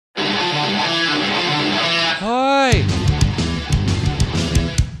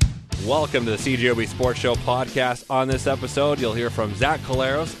welcome to the CJOB Sports Show podcast. On this episode, you'll hear from Zach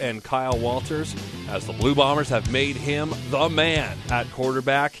Collaros and Kyle Walters as the Blue Bombers have made him the man at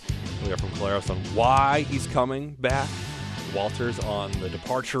quarterback. We'll hear from Collaros on why he's coming back, Walters on the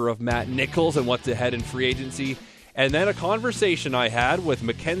departure of Matt Nichols and what's ahead in free agency, and then a conversation I had with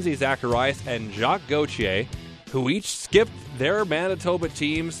Mackenzie Zacharias and Jacques Gauthier, who each skipped their Manitoba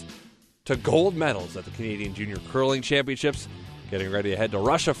teams to gold medals at the Canadian Junior Curling Championships. Getting ready to head to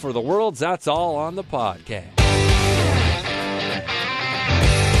Russia for the Worlds. That's all on the podcast.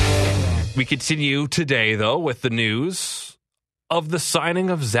 We continue today, though, with the news of the signing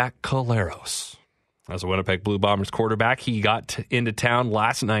of Zach Collaros. As a Winnipeg Blue Bombers quarterback, he got into town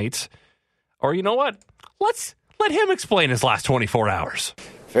last night. Or you know what? Let's let him explain his last 24 hours.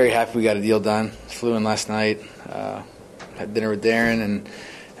 Very happy we got a deal done. Flew in last night. Had dinner with Darren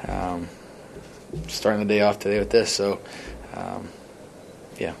and starting the day off today with this. So,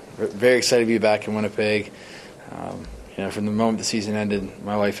 very excited to be back in Winnipeg. From the moment the season ended,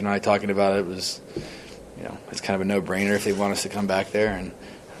 my wife and I talking about it was, it's kind of a no-brainer if they want us to come back there. And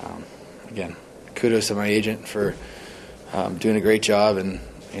again, kudos to my agent for doing a great job and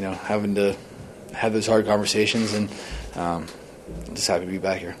having to have those hard conversations. And just happy to be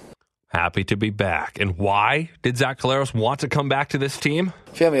back here. Happy to be back. And why did Zach Collaros want to come back to this team?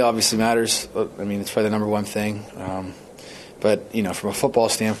 Family obviously matters. I mean, it's probably the number one thing. But from a football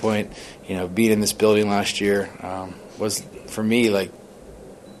standpoint, being in this building last year was, for me, like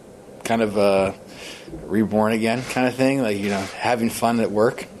kind of a reborn again kind of thing. Like, having fun at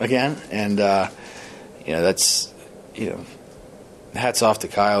work again. And, that's, hats off to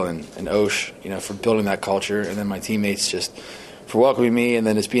Kyle and Osh, for building that culture. And then my teammates just for welcoming me, and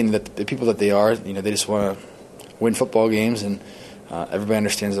then just being the people that they are. They just want to win football games, and everybody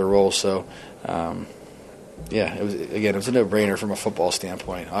understands their role. So, it was a no-brainer from a football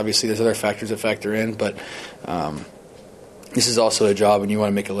standpoint. Obviously, there's other factors that factor in, but this is also a job, and you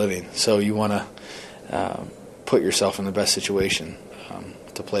want to make a living. So you want to put yourself in the best situation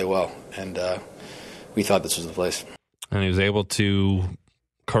to play well, and we thought this was the place. And he was able to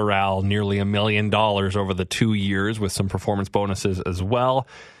corral nearly $1 million over the 2 years with some performance bonuses as well.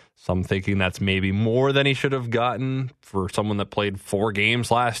 Some thinking that's maybe more than he should have gotten for someone that played 4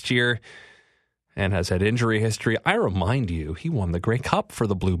 games last year and has had injury history. I remind you, he won the Grey Cup for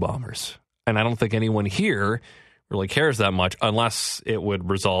the Blue Bombers. And I don't think anyone here really cares that much unless it would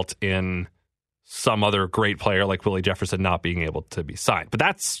result in some other great player like Willie Jefferson not being able to be signed. But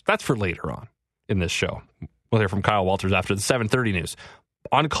that's for later on in this show. We'll hear from Kyle Walters after the 7:30 news.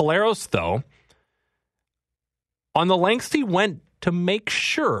 On Collaros, though, on the lengths he went to make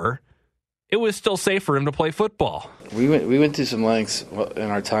sure it was still safe for him to play football. We went through some lengths in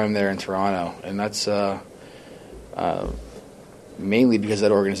our time there in Toronto, and that's mainly because of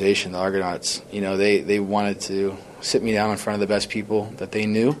that organization, the Argonauts. They wanted to sit me down in front of the best people that they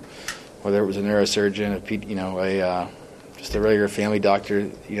knew, whether it was a neurosurgeon, just a regular family doctor.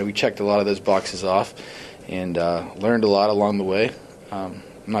 We checked a lot of those boxes off and learned a lot along the way.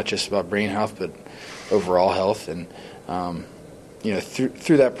 Not just about brain health, but overall health. And,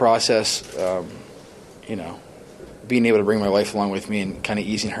 through that process, being able to bring my wife along with me and kind of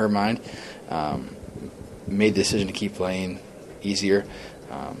easing her mind, made the decision to keep playing easier.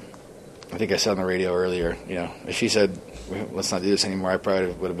 I think I said on the radio earlier, if she said, let's not do this anymore, I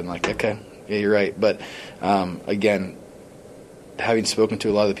probably would have been like, okay, yeah, you're right. But, again, having spoken to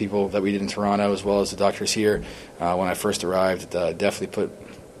a lot of the people that we did in Toronto as well as the doctors here when I first arrived, definitely put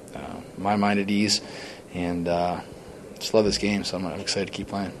my mind at ease, and just love this game, so I'm excited to keep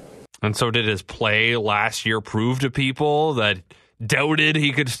playing. And so did his play last year prove to people that doubted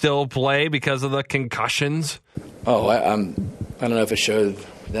he could still play because of the concussions? Oh, I don't know if it showed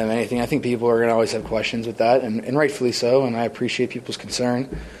them anything. I think people are going to always have questions with that, and rightfully so, and I appreciate people's concern.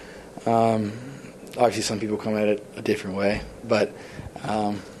 Obviously, some people come at it a different way, but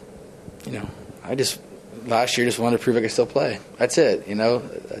I just last year just wanted to prove I could still play. That's it.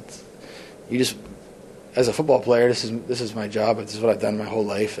 As a football player, this is my job. This is what I've done my whole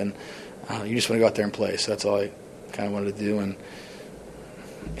life, and you just want to go out there and play. So that's all I kind of wanted to do. And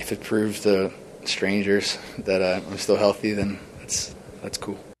if it proves to strangers that I'm still healthy, then that's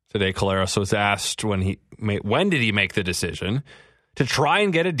cool. Today, Collaros was asked when did he make the decision to try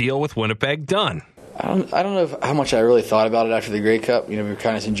and get a deal with Winnipeg done. I don't know how much I really thought about it after the Grey Cup. We were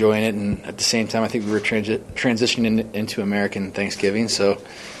kind of enjoying it, and at the same time, I think we were transitioning into American Thanksgiving, so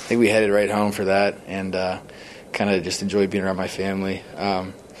I think we headed right home for that, and kind of just enjoyed being around my family.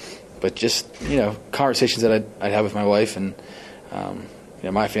 But just conversations that I'd have with my wife and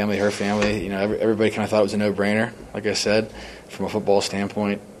my family, her family. Everybody kind of thought it was a no-brainer. Like I said, from a football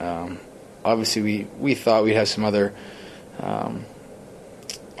standpoint, obviously we thought we'd have some other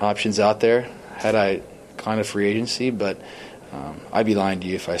options out there had I gone to free agency, but I'd be lying to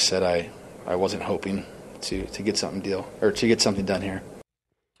you if I said I wasn't hoping to get something done here.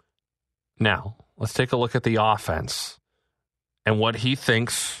 Now, let's take a look at the offense and what he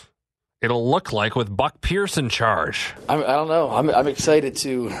thinks it'll look like with Buck Pierce in charge. I don't know. I'm excited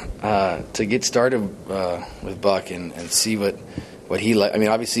to get started with Buck and see what he like. I mean,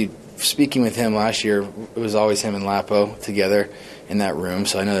 obviously, speaking with him last year, it was always him and Lapo together in that room.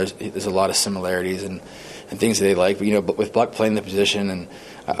 So I know there's a lot of similarities and things that they like. But with Buck playing the position, and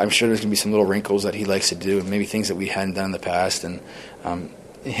I'm sure there's going to be some little wrinkles that he likes to do, and maybe things that we hadn't done in the past, and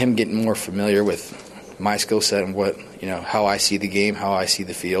him getting more familiar with my skill set and how I see the game, how I see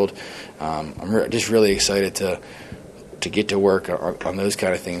the field. I'm just really excited to get to work on those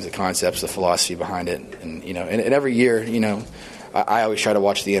kind of things, the concepts, the philosophy behind it, and and every year, I always try to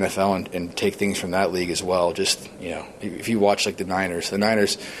watch the NFL and take things from that league as well. Just if you watch like the Niners,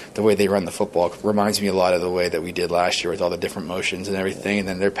 the way they run the football reminds me a lot of the way that we did last year with all the different motions and everything, and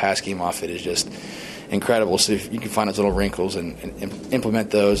then their pass game off it is just incredible. So if you can find those little wrinkles and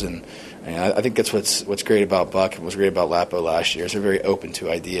implement those, and I think that's what's great about Buck and what's great about Lapo last year is they're very open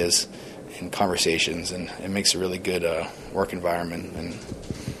to ideas and conversations, and it makes a really good work environment, and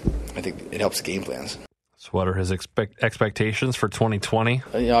I think it helps game plans. So what are his expectations for 2020?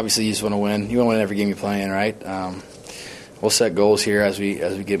 Obviously, you just want to win. You want to win every game you're playing, right? We'll set goals here as we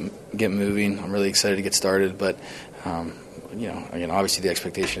get moving. I'm really excited to get started, but obviously the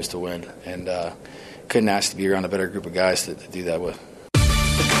expectation is to win, and couldn't ask to be around a better group of guys to do that with.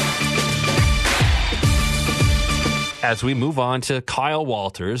 As we move on to Kyle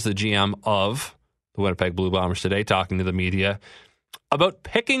Walters, the GM of the Winnipeg Blue Bombers today, talking to the media about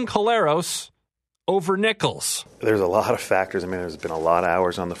picking Collaros over Nichols. There's a lot of factors. I mean, there's been a lot of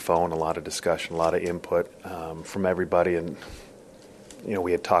hours on the phone, a lot of discussion, a lot of input from everybody. And,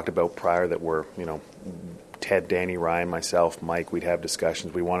 we had talked about prior that we're, Ted, Danny, Ryan, myself, Mike, we'd have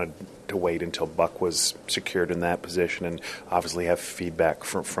discussions. We wanted to wait until Buck was secured in that position and obviously have feedback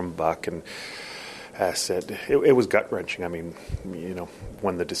from Buck. And as said, it was gut-wrenching. I mean,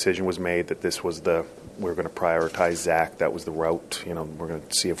 when the decision was made that this was we were going to prioritize Zach, that was the route. We're going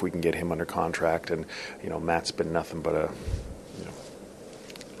to see if we can get him under contract. And, Matt's been nothing but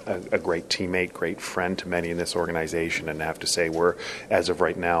a great teammate, great friend to many in this organization. And I have to say we're, as of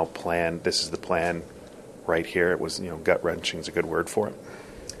right now, this is the plan right here. It was, gut-wrenching is a good word for it.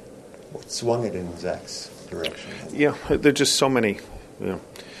 What swung it in Zach's direction? Yeah, there's just so many,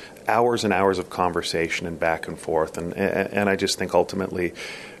 hours and hours of conversation and back and forth, and I just think ultimately,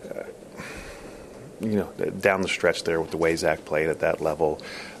 down the stretch there with the way Zach played at that level,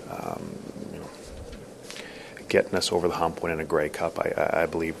 getting us over the hump, winning a Grey Cup, I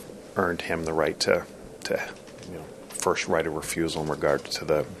believe earned him the right to first right of refusal in regard to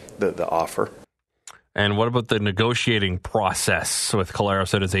the offer. And what about the negotiating process with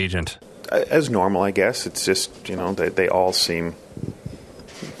Collaros and his agent? As normal, I guess. It's just, they all seem...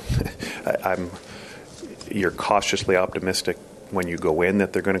 You're cautiously optimistic when you go in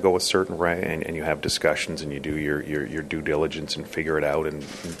that they're going to go a certain way, and you have discussions and you do your due diligence and figure it out, and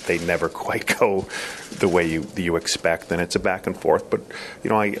they never quite go the way you expect. Then it's a back and forth. But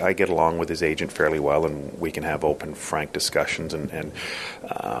I get along with his agent fairly well, and we can have open, frank discussions. And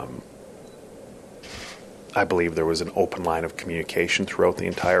I believe there was an open line of communication throughout the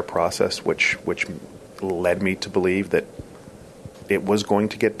entire process, which led me to believe that it was going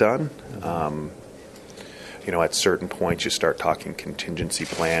to get done. At certain points you start talking contingency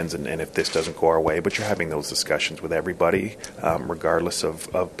plans, and if this doesn't go our way, but you're having those discussions with everybody, regardless of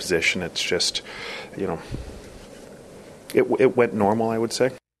position. It's just, it went normal, I would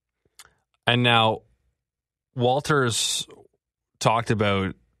say. And now Walters talked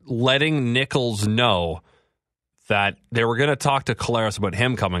about letting Nichols know that they were going to talk to Collaros about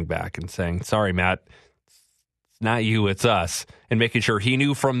him coming back and saying, sorry, Matt, not you, it's us, and making sure he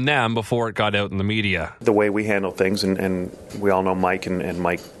knew from them before it got out in the media. The way we handle things, and we all know Mike, and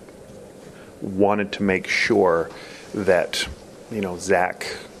Mike wanted to make sure that, Zach,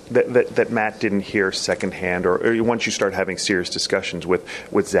 that Matt didn't hear secondhand, or once you start having serious discussions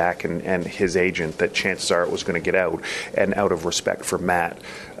with Zach and his agent, that chances are it was going to get out, and out of respect for Matt,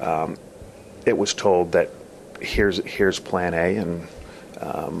 it was told that here's plan A, and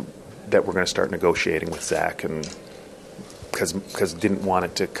that we're going to start negotiating with Zach, and because didn't want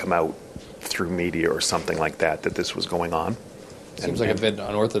it to come out through media or something like that this was going on. Seems like a bit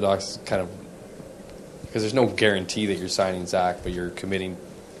unorthodox, kind of, because there's no guarantee that you're signing Zach, but you're committing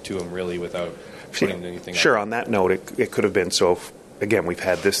to him really without putting anything Sure, out. on that note, it could have been so again, we've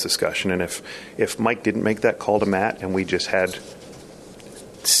had this discussion, and if Mike didn't make that call to Matt and we just had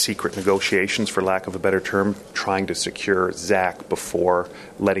secret negotiations, for lack of a better term, trying to secure Zach before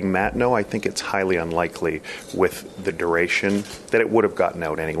letting Matt know, I think it's highly unlikely with the duration that it would have gotten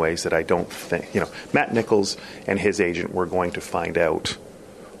out anyways, that I don't think, Matt Nichols and his agent were going to find out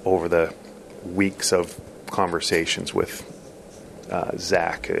over the weeks of conversations with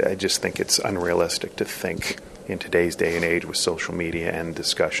Zach. I just think it's unrealistic to think in today's day and age with social media and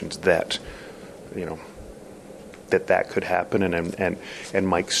discussions that, that could happen, and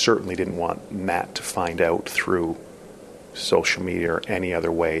Mike certainly didn't want Matt to find out through social media or any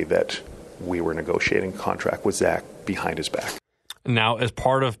other way that we were negotiating a contract with Zach behind his back. Now, as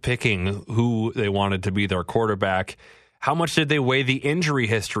part of picking who they wanted to be their quarterback, how much did they weigh the injury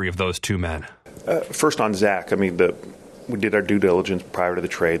history of those two men? First on Zach, I mean, we did our due diligence prior to the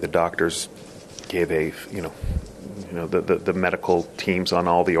trade. The doctors gave the medical teams on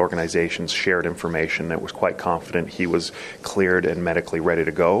all the organizations shared information that was quite confident he was cleared and medically ready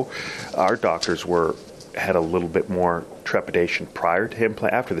to go. Our doctors had a little bit more trepidation prior to him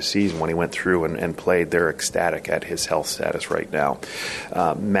after the season when he went through and played. They're ecstatic at his health status right now.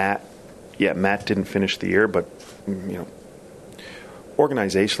 Matt didn't finish the year, but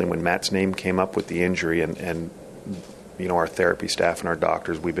organizationally, when Matt's name came up with the injury and our therapy staff and our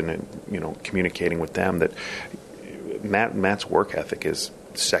doctors, we've been communicating with them that Matt's work ethic is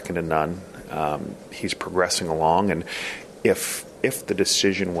second to none. He's progressing along, and if the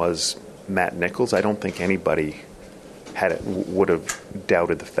decision was Matt Nichols, I don't think anybody would have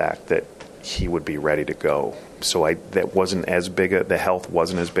doubted the fact that he would be ready to go. So that wasn't as big. The health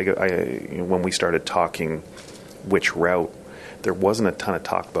wasn't as big. When we started talking which route, there wasn't a ton of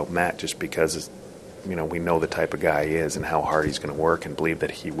talk about Matt, just because we know the type of guy he is and how hard he's going to work, and believe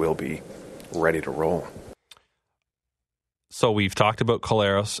that he will be ready to roll. So we've talked about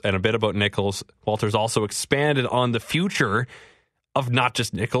Collaros and a bit about Nichols. Walter's also expanded on the future of not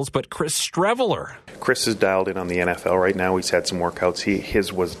just Nichols, but Chris Streveler. Chris is dialed in on the NFL right now. He's had some workouts.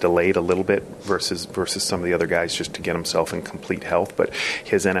 His was delayed a little bit versus some of the other guys, just to get himself in complete health. But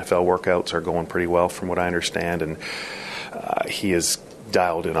his NFL workouts are going pretty well from what I understand, and he is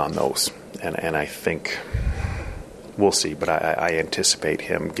dialed in on those. And I think we'll see, but I anticipate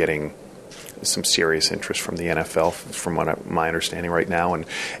him getting some serious interest from the NFL, from my understanding right now.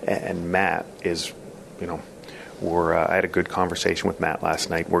 And Matt is, I had a good conversation with Matt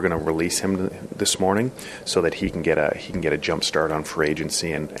last night. We're going to release him this morning so that he can get a jump start on free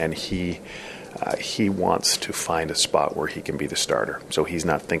agency, and he wants to find a spot where he can be the starter. So he's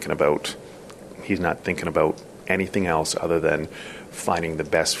not thinking about anything else other than finding the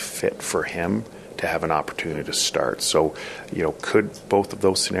best fit for him to have an opportunity to start. So, could both of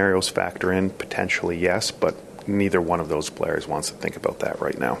those scenarios factor in? Potentially, yes, but neither one of those players wants to think about that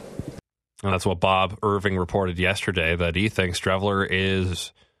right now. And that's what Bob Irving reported yesterday, that he thinks Streveler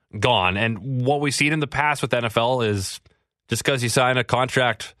is gone. And what we've seen in the past with NFL is just because you sign a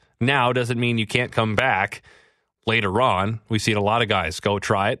contract now doesn't mean you can't come back later on. We've seen a lot of guys go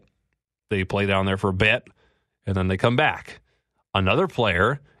try it. They play down there for a bit, and then they come back. Another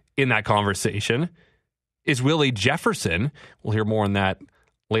player in that conversation is Willie Jefferson. We'll hear more on that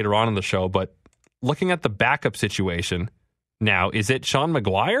later on in the show, but looking at the backup situation now, is it Sean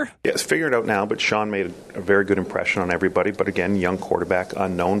McGuire? Yeah, it's figured out now, but Sean made a very good impression on everybody. But again, young quarterback,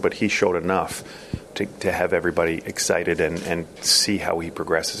 unknown, but he showed enough to have everybody excited and see how he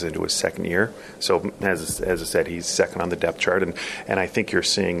progresses into his second year. So as I said, he's second on the depth chart, and I think you're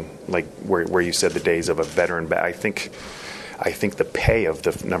seeing, like where you said the days of a veteran back. I think the pay of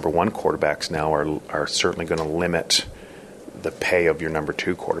the number one quarterbacks now are certainly going to limit the pay of your number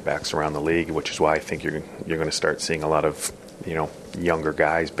two quarterbacks around the league, which is why I think you're going to start seeing a lot of younger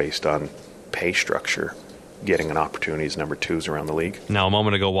guys based on pay structure getting an opportunity as number twos around the league. Now, a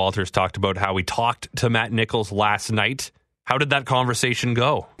moment ago, Walters talked about how he talked to Matt Nichols last night. How did that conversation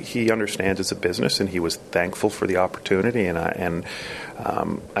go? He understands it's a business, and he was thankful for the opportunity. And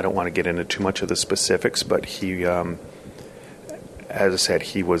I don't want to get into too much of the specifics, but he, as I said,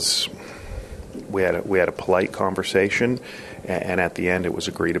 we had a polite conversation, and at the end, it was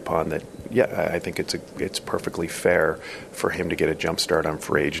agreed upon that. Yeah, I think it's perfectly fair for him to get a jump start on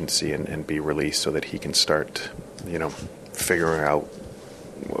free agency and be released so that he can start, figuring out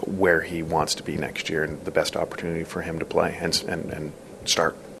where he wants to be next year and the best opportunity for him to play and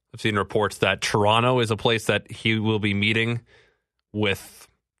start. I've seen reports that Toronto is a place that he will be meeting with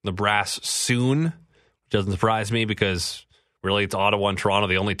the brass soon, which doesn't surprise me because really it's Ottawa and Toronto,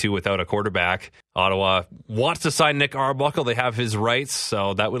 the only two without a quarterback. Ottawa wants to sign Nick Arbuckle. They have his rights,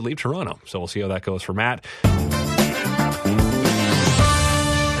 so that would leave Toronto. So we'll see how that goes for Matt.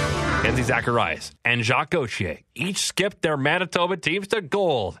 Mackenzie Zacharias and Jacques Gauthier each skipped their Manitoba teams to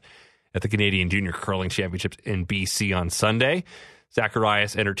gold at the Canadian Junior Curling Championships in BC on Sunday.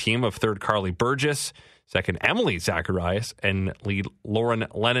 Zacharias and her team of third Carly Burgess, second Emily Zacharias, and lead Lauren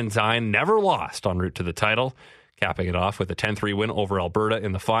Lennonzine never lost en route to the title, capping it off with a 10-3 win over Alberta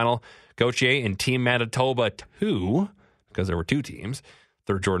in the final. Gauthier in Team Manitoba 2, because there were two teams,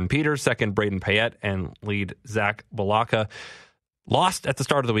 third Jordan Peters, second Braden Payette, and lead Zach Balaka, lost at the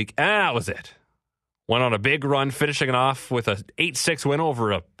start of the week. That was it. Went on a big run, finishing it off with a 8-6 win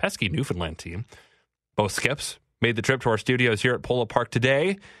over a pesky Newfoundland team. Both skips made the trip to our studios here at Polo Park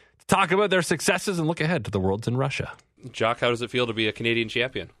today to talk about their successes and look ahead to the Worlds in Russia. Jock, how does it feel to be a Canadian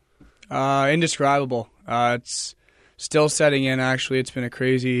champion? Indescribable. It's still setting in, actually. It's been a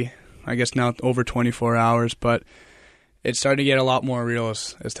crazy, I guess now over 24 hours, but it's starting to get a lot more real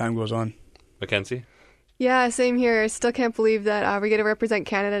as time goes on. Mackenzie? Yeah, same here. I still can't believe that we're going to represent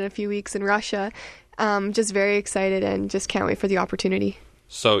Canada in a few weeks in Russia. Just very excited and just can't wait for the opportunity.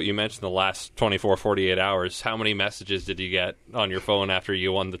 So you mentioned the last 24, 48 hours. How many messages did you get on your phone after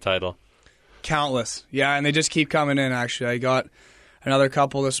you won the title? Countless. Yeah, and they just keep coming in, actually. I got another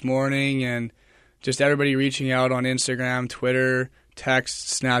couple this morning, and just everybody reaching out on Instagram, Twitter,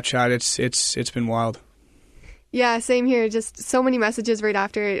 text, Snapchat. It's been wild. Yeah, same here. Just so many messages right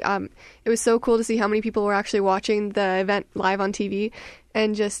after. It was so cool to see how many people were actually watching the event live on TV,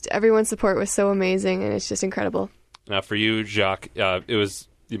 and just everyone's support was so amazing, and it's just incredible. Now, for you, Jacques, it was,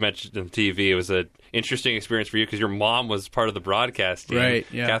 you mentioned on TV, it was an interesting experience for you because your mom was part of the broadcast team. Right,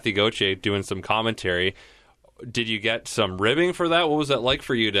 yeah. Kathy Gauthier doing some commentary. Did you get some ribbing for that? What was that like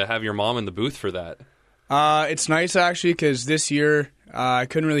for you to have your mom in the booth for that? It's nice, actually, because this year I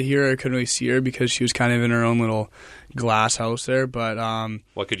couldn't really hear her, I couldn't really see her because she was kind of in her own little glass house there. But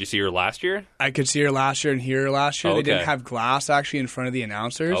what, could you see her last year? I could see her last year and hear her last year. Okay. They didn't have glass, actually, in front of the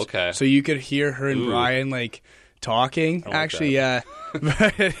announcers. Okay. So you could hear her and Brian, like, talking. like actually, that.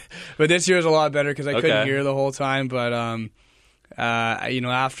 yeah. But this year was a lot better because I couldn't Okay. hear her the whole time. But,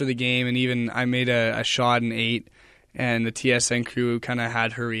 after the game, and even I made a shot in 8, and the TSN crew kind of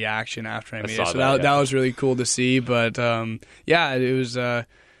had her reaction after I made it. So that was really cool to see. But, yeah, it was I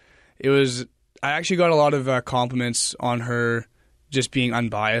actually got a lot of compliments on her just being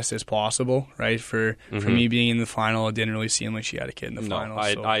unbiased as possible, right? For me being in the final, it didn't really seem like she had a kid in the final.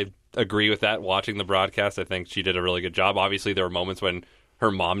 I agree with that. Watching the broadcast, I think she did a really good job. Obviously, there were moments when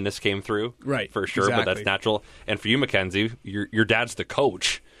her momness came through, right? For sure, exactly. But that's natural. And for you, Mackenzie, your dad's the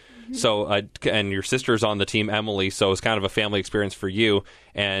coach, so and your sister's on the team, Emily. So it's kind of a family experience for you,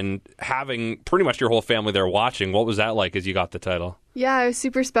 and having pretty much your whole family there watching. What was that like as you got the title? Yeah, it was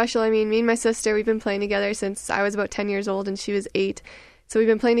super special. I mean, me and my sister, we've been playing together since I was about 10 years old and she was 8. So we've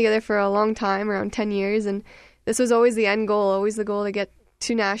been playing together for a long time, around 10 years. And this was always the end goal, always the goal to get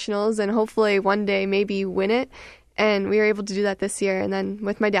to nationals and hopefully one day maybe win it. And we were able to do that this year. And then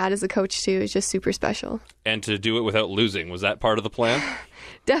with my dad as a coach too, it's just super special. And to do it without losing, was that part of the plan?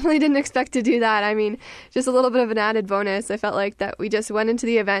 Definitely didn't expect to do that. I mean, just a little bit of an added bonus. I felt like that we just went into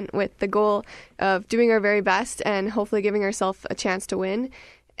the event with the goal of doing our very best and hopefully giving ourselves a chance to win.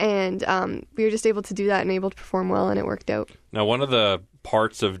 And we were just able to do that and able to perform well, and it worked out. Now, one of the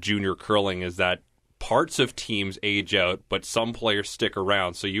parts of junior curling is that parts of teams age out, but some players stick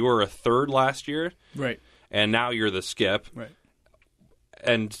around. So you were a third last year. Right. And now you're the skip. Right.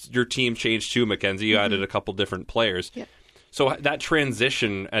 And your team changed too, Mackenzie. You added a couple different players. Yeah. So that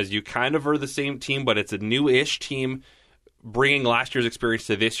transition, as you kind of are the same team, but it's a new-ish team, bringing last year's experience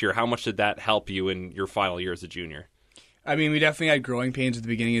to this year, how much did that help you in your final year as a junior? I mean, we definitely had growing pains at the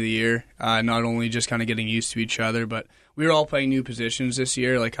beginning of the year, not only just kind of getting used to each other, but we were all playing new positions this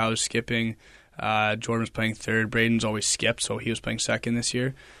year. Like I was skipping, Jordan was playing third, Braden's always skipped, so he was playing second this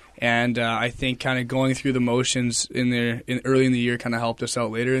year. And I think kind of going through the motions early in the year kind of helped us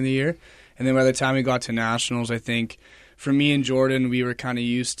out later in the year. And then by the time we got to nationals, I think for me and Jordan, we were kind of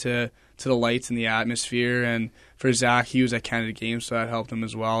used to the lights and the atmosphere. And for Zach, he was at Canada Games, so that helped him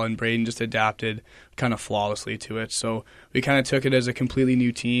as well. And Braden just adapted kind of flawlessly to it. So we kind of took it as a completely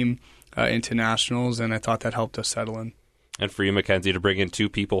new team into nationals, and I thought that helped us settle in. And for you, Mackenzie, to bring in two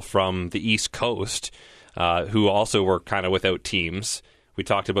people from the East Coast who also were kind of without teams. We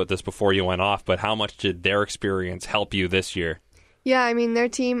talked about this before you went off, but how much did their experience help you this year? Yeah, I mean, their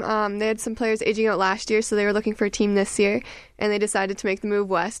team, they had some players aging out last year, so they were looking for a team this year, and they decided to make the move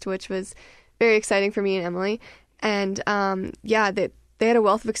west, which was very exciting for me and Emily. And, they had a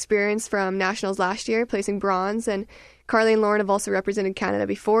wealth of experience from nationals last year, placing bronze, and Carly and Lauren have also represented Canada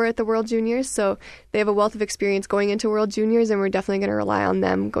before at the World Juniors, so they have a wealth of experience going into World Juniors, and we're definitely going to rely on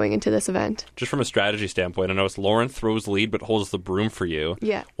them going into this event. Just from a strategy standpoint, I noticed Lauren throws lead but holds the broom for you.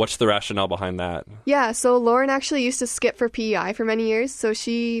 Yeah. What's the rationale behind that? Yeah, so Lauren actually used to skip for PEI for many years, so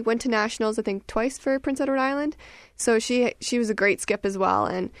she went to nationals, I think, twice for Prince Edward Island. So she was a great skip as well,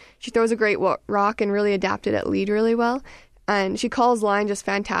 and she throws a great rock and really adapted at lead really well. And she calls line just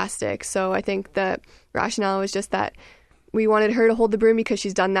fantastic. So I think the rationale was just that we wanted her to hold the broom because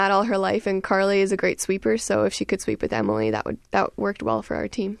she's done that all her life, and Carly is a great sweeper. So if she could sweep with Emily, that worked well for our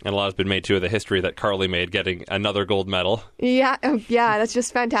team. And a lot has been made too of the history that Carly made, getting another gold medal. Yeah, that's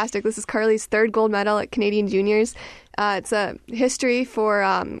just fantastic. This is Carly's third gold medal at Canadian Juniors. It's a history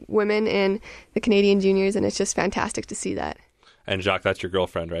for women in the Canadian Juniors, and it's just fantastic to see that. And Jacques, that's your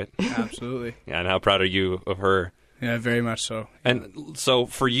girlfriend, right? Absolutely. Yeah, and how proud are you of her? Yeah, very much so. And so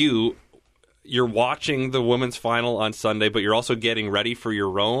for you, you're watching the women's final on Sunday, but you're also getting ready for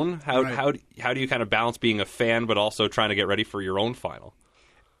your own. How do you kind of balance being a fan but also trying to get ready for your own final?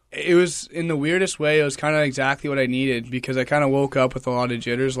 It was, in the weirdest way, it was kind of exactly what I needed, because I kind of woke up with a lot of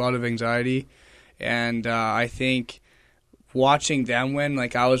jitters, a lot of anxiety, and I think watching them win,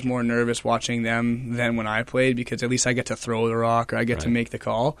 like, I was more nervous watching them than when I played, because at least I get to throw the rock or I get to make the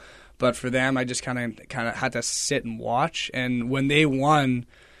call. But for them, I just kind of had to sit and watch, and when they won,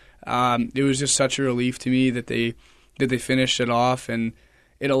 it was just such a relief to me that they finished it off, and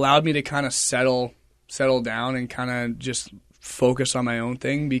it allowed me to kind of settle down and kind of just focus on my own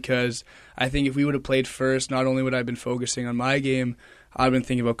thing, because I think if we would have played first, not only would I have been focusing on my game, I've been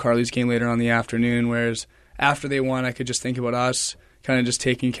thinking about Carly's game later on in the afternoon, whereas after they won, I could just think about us kind of just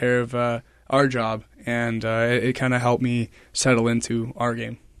taking care of our job, and it kind of helped me settle into our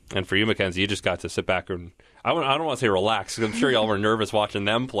game. And for you, Mackenzie, you just got to sit back and, I don't want to say relax, because I'm sure y'all were nervous watching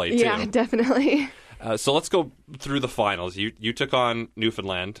them play, too. Yeah, definitely. So let's go through the finals. You took on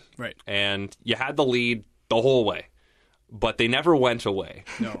Newfoundland. Right. And you had the lead the whole way, but they never went away.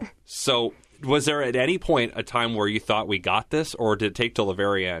 No. So was there at any point a time where you thought we got this, or did it take till the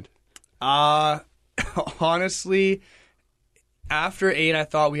very end? Honestly, after 8, I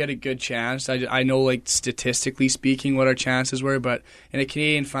thought we had a good chance. I know, like, statistically speaking, what our chances were, but in a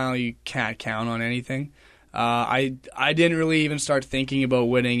Canadian final, you can't count on anything. I didn't really even start thinking about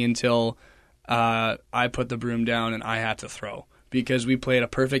winning until I put the broom down and I had to throw, because we played a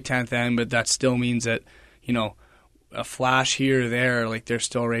perfect 10th end, but that still means that, you know, a flash here or there, like, they're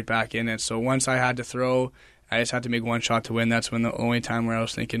still right back in it. So once I had to throw, I just had to make one shot to win. That's when the only time where I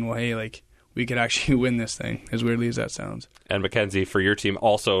was thinking, well, hey, like, we could actually win this thing, as weirdly as that sounds. And Mackenzie, for your team,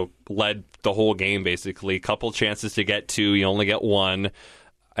 also led the whole game, basically. Couple chances to get 2, you only get 1,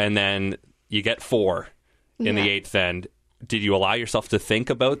 and then you get 4 in the 8th end. Did you allow yourself to think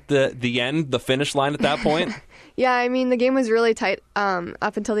about the end, the finish line at that point? Yeah, I mean, the game was really tight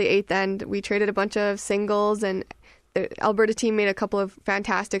up until the 8th end. We traded a bunch of singles, and the Alberta team made a couple of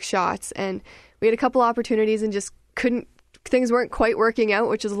fantastic shots, and we had a couple opportunities and just things weren't quite working out,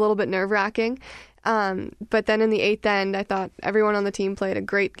 which is a little bit nerve-wracking. But then in the 8th end, I thought everyone on the team played a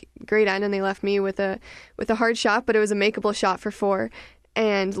great end, and they left me with a hard shot, but it was a makeable shot for 4.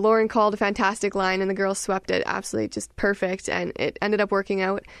 And Lauren called a fantastic line, and the girls swept it absolutely just perfect, and it ended up working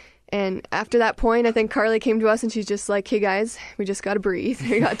out. And after that point, I think Carly came to us, and she's just like, hey, guys, we just got to breathe.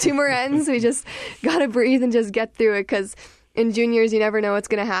 We got 2 more ends. We just got to breathe and just get through it, because in juniors, you never know what's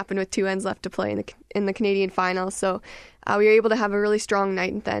going to happen with 2 ends left to play in the Canadian final. So we were able to have a really strong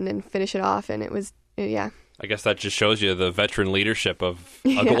 9th end and finish it off, and it was, yeah. I guess that just shows you the veteran leadership of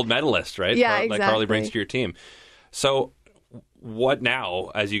a gold medalist, right? Yeah, exactly. That Carly brings to your team. So what now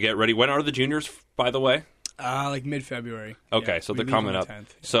as you get ready? When are the juniors, by the way? Like mid-February. Okay, yeah, so they're coming up. 10th, yeah.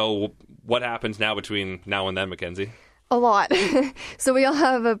 So what happens now between now and then, Mackenzie? A lot. So we all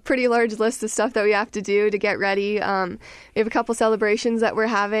have a pretty large list of stuff that we have to do to get ready. We have a couple celebrations that we're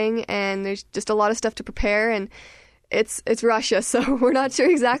having, and there's just a lot of stuff to prepare, and it's Russia, so we're not sure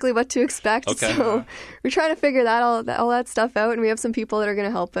exactly what to expect. Okay. So we're trying to figure all that stuff out, and we have some people that are going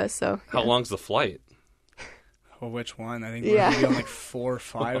to help us. So How long's the flight? Well, which one? I think we're going to be on like 4 or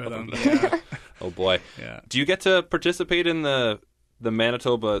 5 of them. Yeah. Oh boy. Yeah. Do you get to participate in the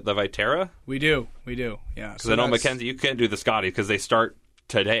Manitoba, the Viterra? We do. Yeah. Because I know, Mackenzie, you can't do the Scotty because they start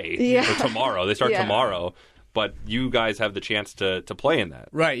today or tomorrow. They start tomorrow, but you guys have the chance to play in that.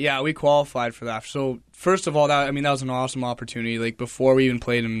 Right. Yeah, we qualified for that. So first of all, that was an awesome opportunity. Like, before we even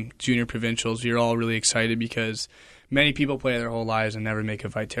played in junior provincials, we were all really excited because many people play their whole lives and never make a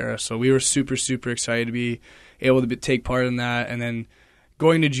Viterra. So we were super, super excited to be able to take part in that. And then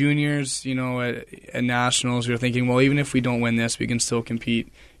going to juniors, at nationals, we were thinking, well, even if we don't win this, we can still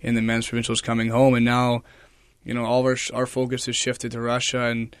compete in the men's provincials coming home. And now all of our focus is shifted to Russia,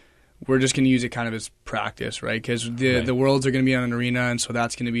 and we're just going to use it kind of as practice, right? Because the Worlds are going to be on an arena, and so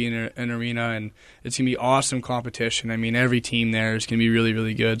that's going to be in an arena, and it's going to be awesome competition. I mean, every team there is going to be really,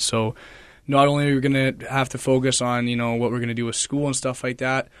 really good. So not only are we going to have to focus on, what we're going to do with school and stuff like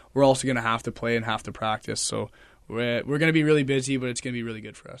that, we're also going to have to play and have to practice. So we're going to be really busy, but it's going to be really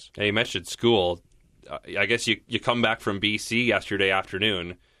good for us. Hey, you mentioned school. I guess you come back from BC yesterday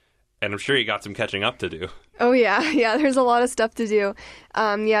afternoon, and I'm sure you got some catching up to do. Oh, yeah. There's a lot of stuff to do.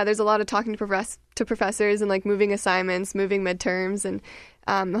 There's a lot of talking to professors and, like, moving assignments, moving midterms,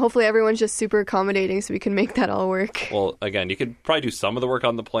 and hopefully everyone's just super accommodating so we can make that all work. Well, again, you could probably do some of the work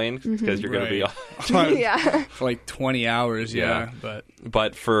on the plane because you're going to be on for like 20 hours,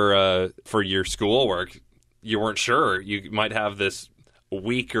 But for your schoolwork, you weren't sure. You might have this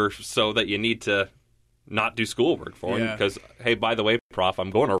week or so that you need to not do schoolwork for him because, hey, by the way, Prof, I'm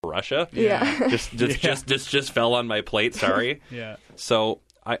going to Russia. Yeah. just fell on my plate. Sorry. Yeah. So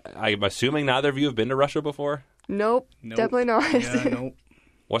I'm assuming neither of you have been to Russia before? Nope. Definitely not. Yeah, nope.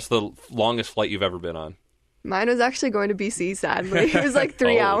 What's the longest flight you've ever been on? Mine was actually going to BC, sadly. It was like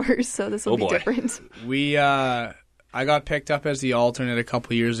 3 hours, so this will be different. I got picked up as the alternate a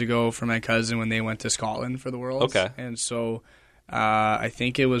couple years ago for my cousin when they went to Scotland for the Worlds. Okay. And so I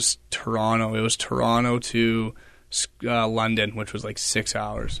think it was Toronto. It was Toronto to London, which was like 6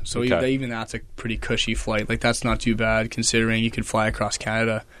 hours. So even that's a pretty cushy flight. Like, that's not too bad considering you could fly across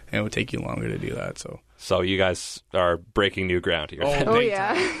Canada and it would take you longer to do that. So you guys are breaking new ground here. Oh,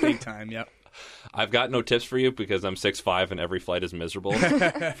 yeah. Big time, yep. I've got no tips for you because I'm 6'5" and every flight is miserable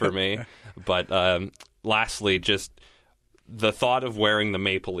for me. But lastly, just the thought of wearing the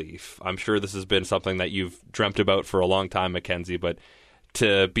maple leaf. I'm sure this has been something that you've dreamt about for a long time, Mackenzie, but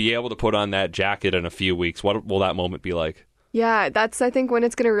to be able to put on that jacket in a few weeks, what will that moment be like? Yeah, that's, I think, when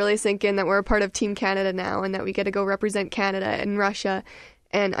it's going to really sink in that we're a part of Team Canada now and that we get to go represent Canada and Russia.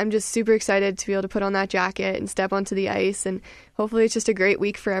 And I'm just super excited to be able to put on that jacket and step onto the ice. And hopefully it's just a great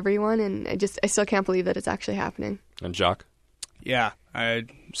week for everyone. And I still can't believe that it's actually happening. And Jacques? Yeah,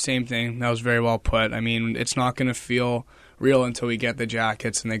 same thing. That was very well put. I mean, it's not going to feel real until we get the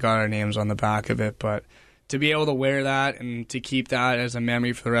jackets and they got our names on the back of it. But to be able to wear that and to keep that as a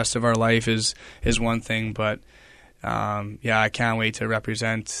memory for the rest of our life is one thing. But I can't wait to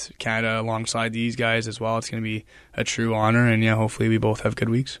represent Canada alongside these guys as well. It's going to be a true honor, and hopefully we both have good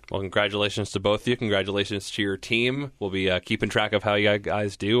weeks. Well, congratulations to both of you. Congratulations to your team. We'll be keeping track of how you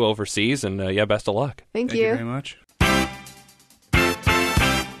guys do overseas, and best of luck. Thank you very much.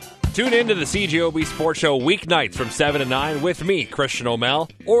 Tune in to the CJOB Sports Show weeknights from 7 to 9 with me, Christian O'Mell,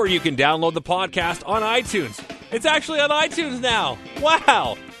 or you can download the podcast on iTunes. It's actually on iTunes now.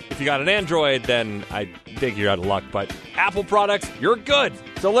 Wow! If you got an Android, then I think you're out of luck. But Apple products, you're good.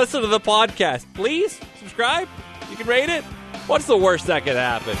 So listen to the podcast. Please subscribe. You can rate it. What's the worst that could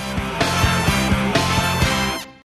happen?